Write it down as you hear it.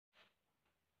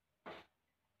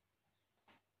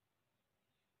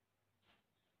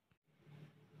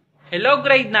Hello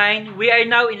grade 9, we are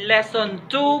now in lesson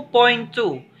 2.2,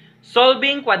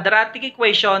 solving quadratic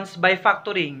equations by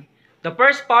factoring. The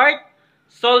first part,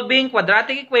 solving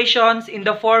quadratic equations in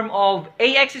the form of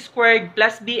ax squared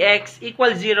plus bx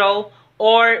equals 0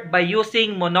 or by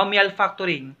using monomial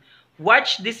factoring.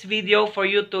 Watch this video for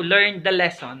you to learn the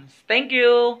lessons. Thank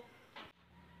you!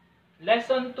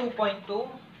 Lesson 2.2,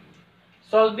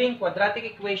 solving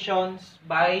quadratic equations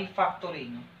by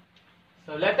factoring.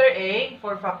 So letter A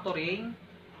for factoring,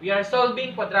 we are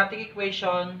solving quadratic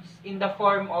equations in the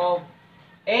form of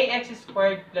ax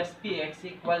squared plus bx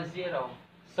equals 0.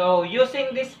 So using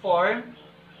this form,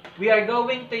 we are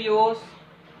going to use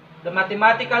the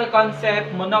mathematical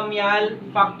concept monomial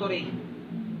factoring.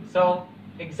 So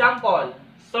example,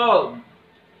 solve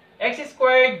x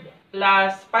squared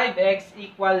plus 5x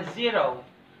equals 0.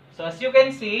 So as you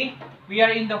can see, we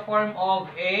are in the form of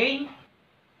a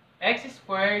x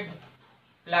squared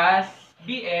plus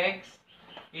bx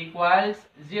equals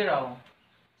 0.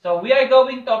 So we are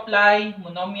going to apply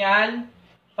monomial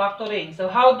factoring. So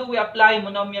how do we apply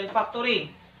monomial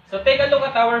factoring? So take a look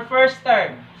at our first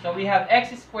term. So we have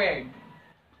x squared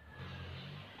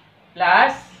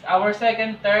plus our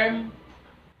second term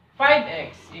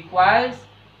 5x equals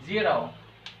 0.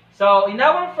 So in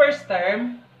our first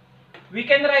term, we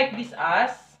can write this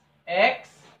as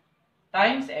x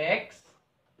times x.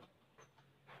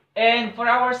 And for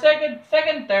our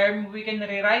second term, we can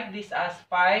rewrite this as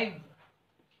 5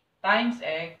 times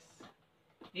x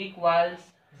equals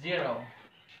 0.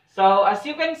 So, as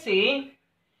you can see,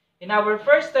 in our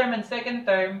first term and second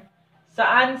term,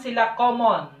 saan sila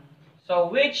common?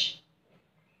 So, which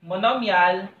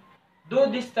monomial do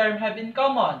this term have in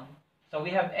common? So,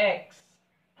 we have x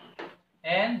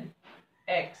and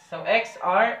x. So, x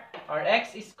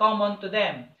is common to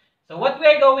them. So, what we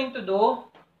are going to do,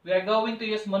 we are going to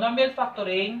use monomial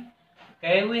factoring.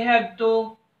 Okay, we have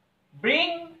to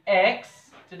bring x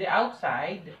to the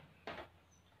outside.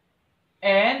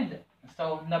 And,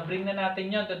 so, na-bring na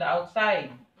natin yon to the outside.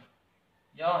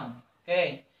 Yon.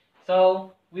 Okay.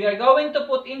 So, we are going to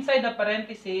put inside the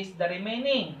parentheses the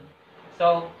remaining.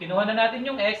 So, kinuha na natin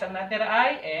yung x. Ang natira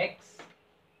ay x.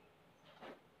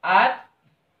 At,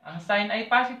 ang sign ay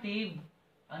positive.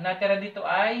 Ang natira dito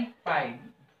ay 5.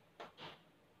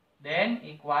 Then,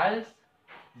 equals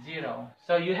 0.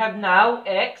 So, you have now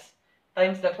x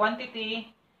times the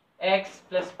quantity x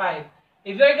plus 5.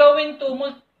 If you are going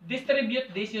to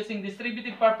distribute this using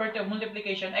distributive property of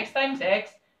multiplication, x times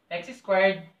x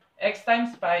squared, x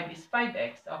times 5 is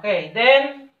 5x. Okay,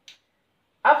 then,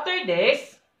 after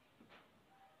this,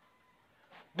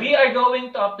 we are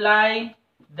going to apply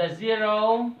the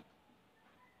zero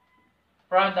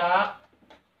product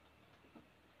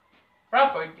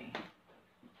property.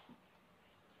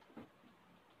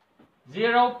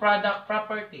 Zero product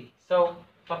property. So,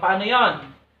 paano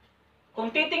yon? Kung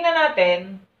titingnan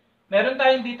natin, meron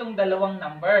tayong ditong dalawang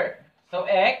number. So,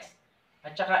 x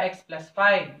at saka x plus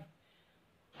 5.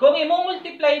 Kung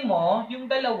i-multiply mo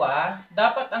yung dalawa,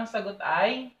 dapat ang sagot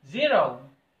ay 0.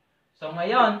 So,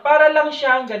 ngayon, para lang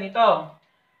siyang ganito.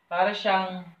 Para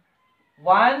siyang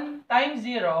 1 times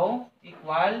 0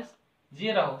 equals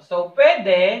 0. So,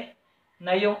 pwede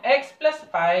na yung x plus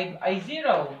 5 ay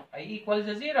 0, ay equal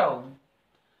sa 0.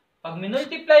 Pag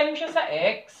minultiply mo siya sa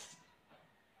x,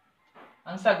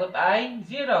 ang sagot ay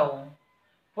 0.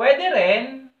 Pwede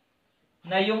rin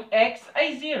na yung x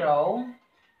ay 0.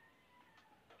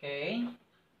 Okay?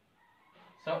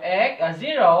 So,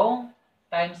 0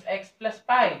 times x plus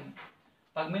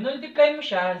 5. Pag minultiply mo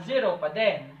siya, 0 pa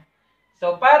din.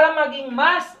 So, para maging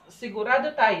mas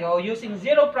sigurado tayo using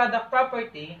zero product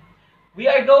property, we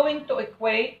are going to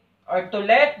equate or to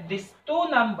let these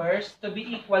two numbers to be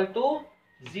equal to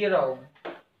 0.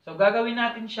 So, gagawin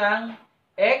natin siyang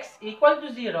x equal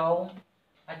to 0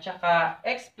 at saka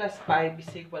x plus 5 is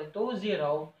equal to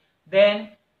 0.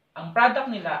 Then, ang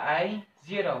product nila ay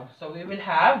 0. So, we will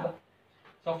have,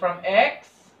 so from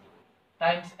x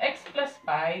times x plus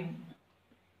 5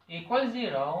 equals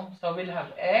 0. So, we'll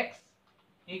have x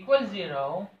equals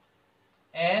 0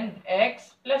 and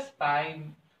x plus 5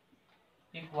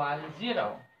 equals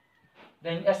 0.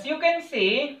 Then, as you can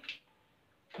see,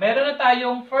 meron na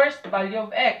tayong first value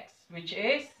of x, which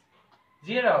is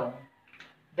 0.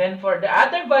 Then, for the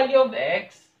other value of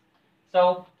x,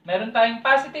 so, meron tayong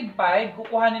positive 5,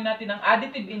 kukuhanin natin ang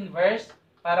additive inverse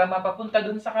para mapapunta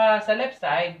dun sa left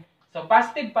side. So,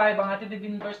 positive 5, ang additive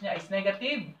inverse niya is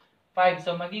negative 5.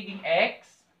 So, magiging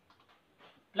x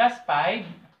plus 5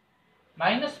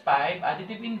 minus 5,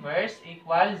 additive inverse,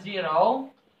 equals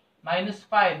 0 minus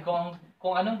 5.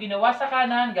 Kung anong ginawa sa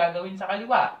kanan, gagawin sa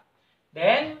kaliwa.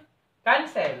 Then,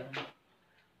 cancel.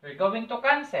 we're going to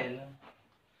cancel.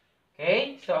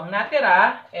 Okay? So, ang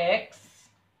natira, x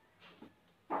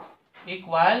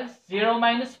equals 0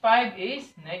 minus 5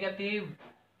 is negative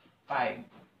 5.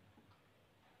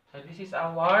 So, this is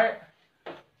our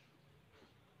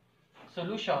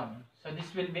solution. So,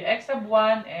 this will be x sub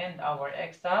 1 and our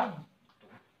x sub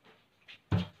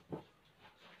 2.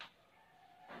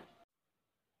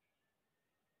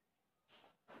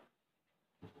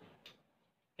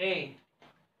 Okay.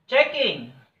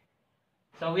 Checking.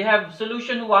 So, we have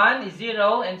solution 1 is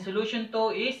 0 and solution 2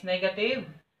 is negative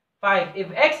 5. If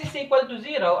x is equal to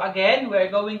 0, again, we're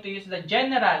going to use the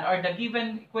general or the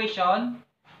given equation,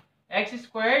 x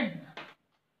squared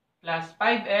plus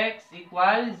 5x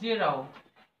equals 0.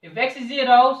 If x is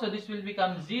 0, so this will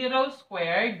become 0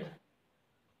 squared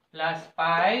plus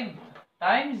 5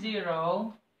 times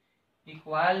 0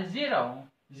 equals 0.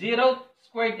 0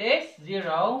 squared is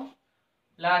 0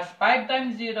 plus 5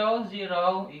 times 0,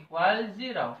 0 equals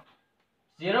 0.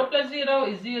 0 plus 0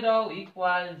 is 0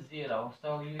 equals 0.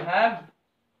 So you have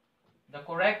the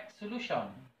correct solution.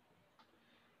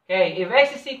 Okay, if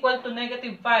x is equal to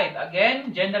negative 5,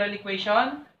 again, general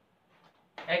equation,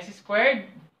 x squared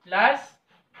plus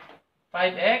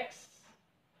 5x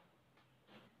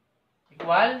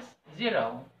equals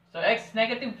 0. So x is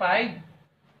negative 5.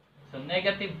 So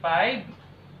negative 5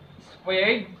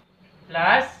 squared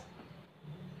plus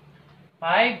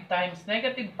 5 times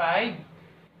negative 5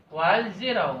 equals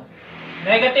 0.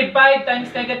 Negative 5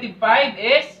 times negative 5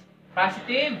 is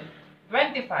positive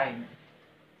 25.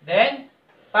 Then,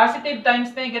 positive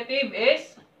times negative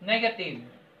is negative.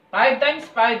 5 times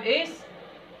 5 is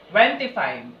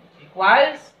 25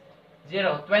 equals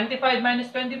 0. 25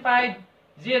 minus 25,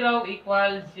 0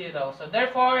 equals 0. So,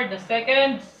 therefore, the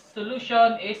second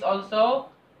solution is also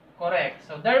correct.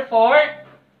 So, therefore,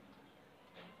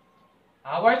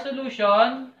 our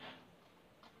solution,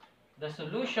 the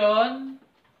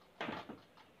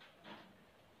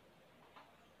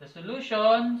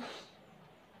solutions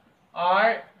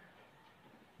are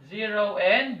 0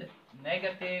 and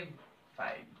negative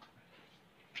 5.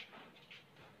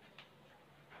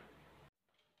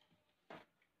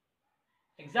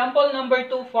 Example number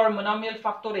 2 for monomial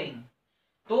factoring.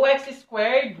 2x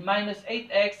squared minus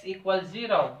 8x equals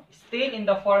 0. Still in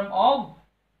the form of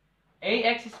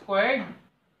ax squared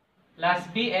plus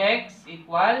bx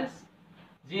equals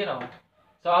 0.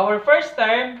 So our first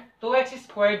term, 2x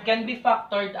squared, can be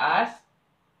factored as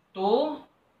 2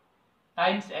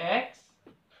 times x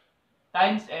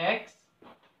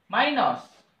minus.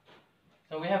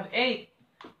 So we have 8.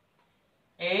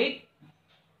 8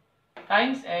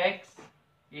 times x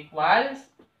equals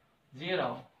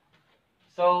 0.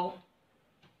 So,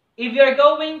 if you're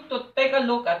going to take a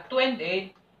look at 2 and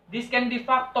 8, this can be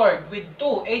factored with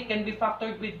 2. 8 can be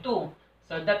factored with 2.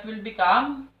 So, that will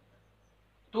become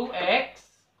 2x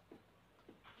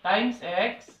times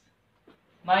x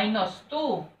minus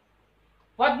 2.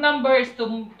 What number is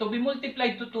to be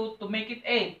multiplied to 2 to make it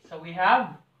 8? So, we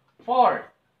have 4.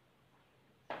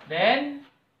 Then,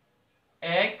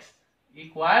 x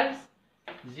equals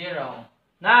 0.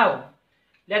 Now,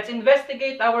 let's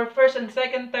investigate our first and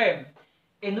second term.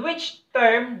 In which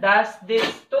term does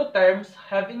these two terms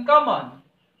have in common?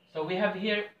 So we have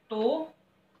here 2,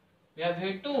 we have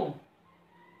here 2,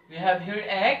 we have here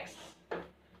x,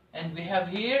 and we have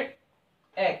here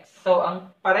x. So ang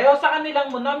pareho sa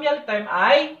kanilang monomial term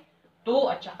ay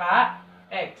 2 at saka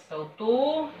x. So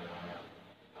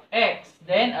 2x.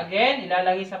 Then again,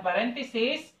 ilalagay sa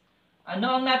parenthesis,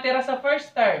 ano ang natira sa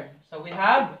first term? So we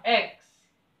have x.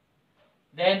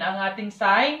 Then, ang ating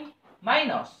sign,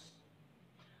 minus.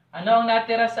 Ano ang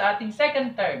natira sa ating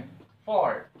second term?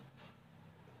 4.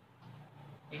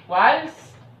 Equals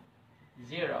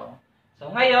 0.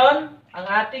 So, ngayon, ang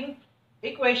ating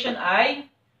equation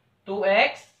ay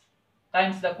 2x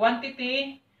times the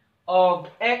quantity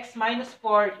of x minus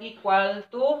 4 equal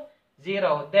to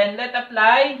 0. Then, let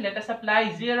us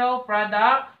apply zero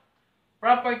product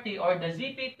property or the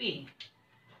ZPP.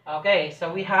 Okay,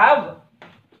 so we have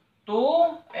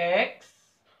 2x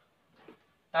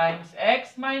times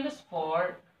x minus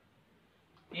 4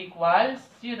 equals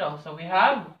 0. So we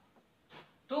have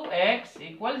 2x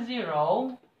equals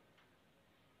 0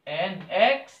 and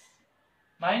x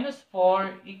minus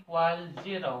 4 equals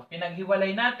 0.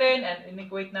 Pinaghiwalay natin and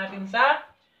inequate natin sa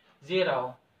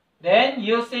 0. Then,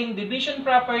 using division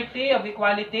property of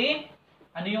equality,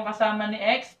 ano yung kasama ni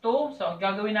x? 2. So, ang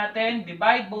gagawin natin,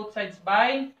 divide both sides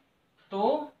by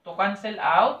 2 to cancel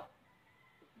out.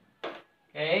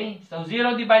 Okay, so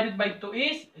 0 divided by 2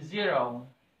 is 0.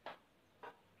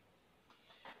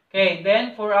 Okay,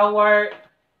 then for our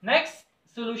next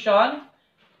solution,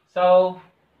 so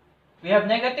We have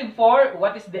negative 4.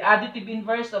 What is the additive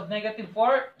inverse of negative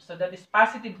 4? So that is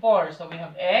positive 4. So we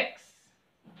have x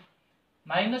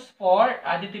minus 4,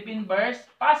 additive inverse,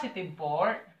 positive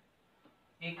 4,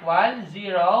 equal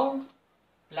 0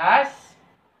 plus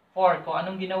 4. Kung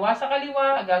anong ginawa sa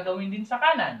kaliwa, gagawin din sa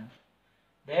kanan.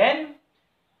 Then,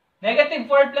 negative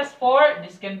 4 plus 4,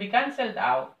 this can be cancelled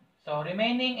out. So,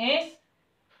 remaining is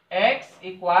x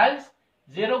equals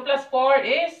 0 plus 4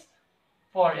 is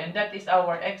 4. And that is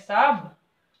our x sub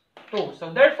 2. So,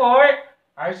 therefore,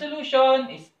 our solution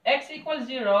is x equals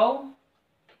 0,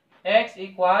 x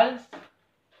equals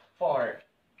 4.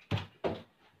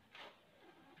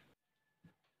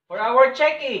 For our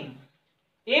checking,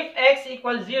 if x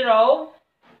equals 0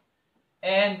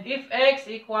 and if x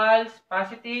equals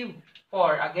positive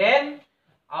 4, again,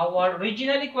 our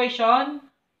original equation,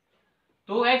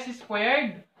 2x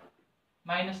squared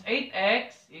minus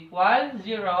 8x equals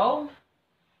 0.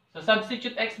 So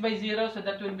substitute x by 0, so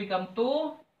that will become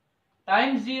 2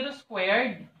 times 0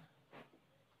 squared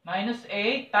minus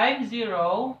 8 times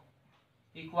 0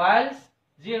 equals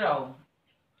 0.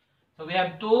 So we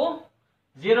have 2.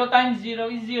 0 times 0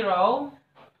 is 0.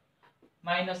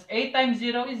 Minus 8 times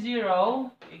 0 is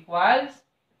 0 equals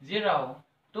 0.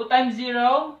 2 times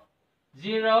 0,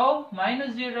 0.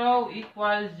 Minus 0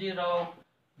 equals 0.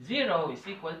 0 is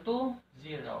equal to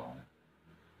 0.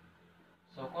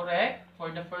 So correct for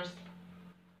the first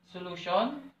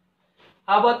solution.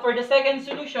 How about for the second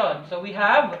solution? So we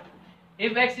have,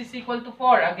 if x is equal to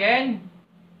 4, again,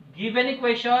 given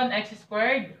equation, x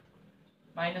squared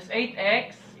minus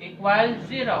 8x equals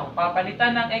 0.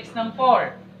 Papalitan ng x ng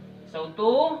 4. So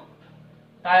 2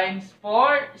 times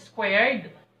 4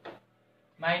 squared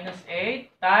minus 8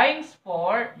 times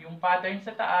 4, yung pattern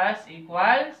sa taas,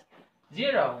 equals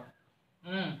 0.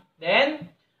 Then,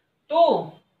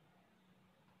 2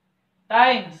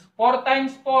 times 4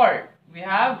 times 4, we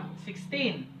have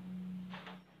 16.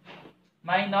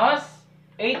 Minus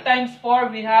 8 times 4,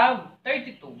 we have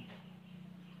 32.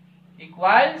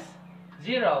 Equals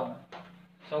 0.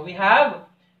 So we have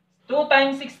 2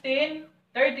 times 16,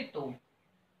 32.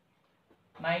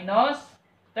 Minus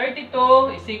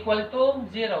 32 is equal to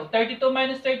 0. 32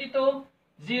 minus 32,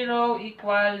 0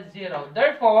 equals 0.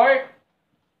 Therefore,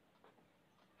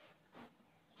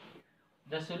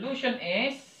 the solution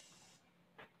is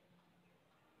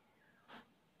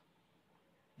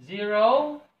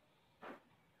 0,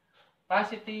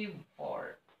 positive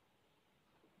 4.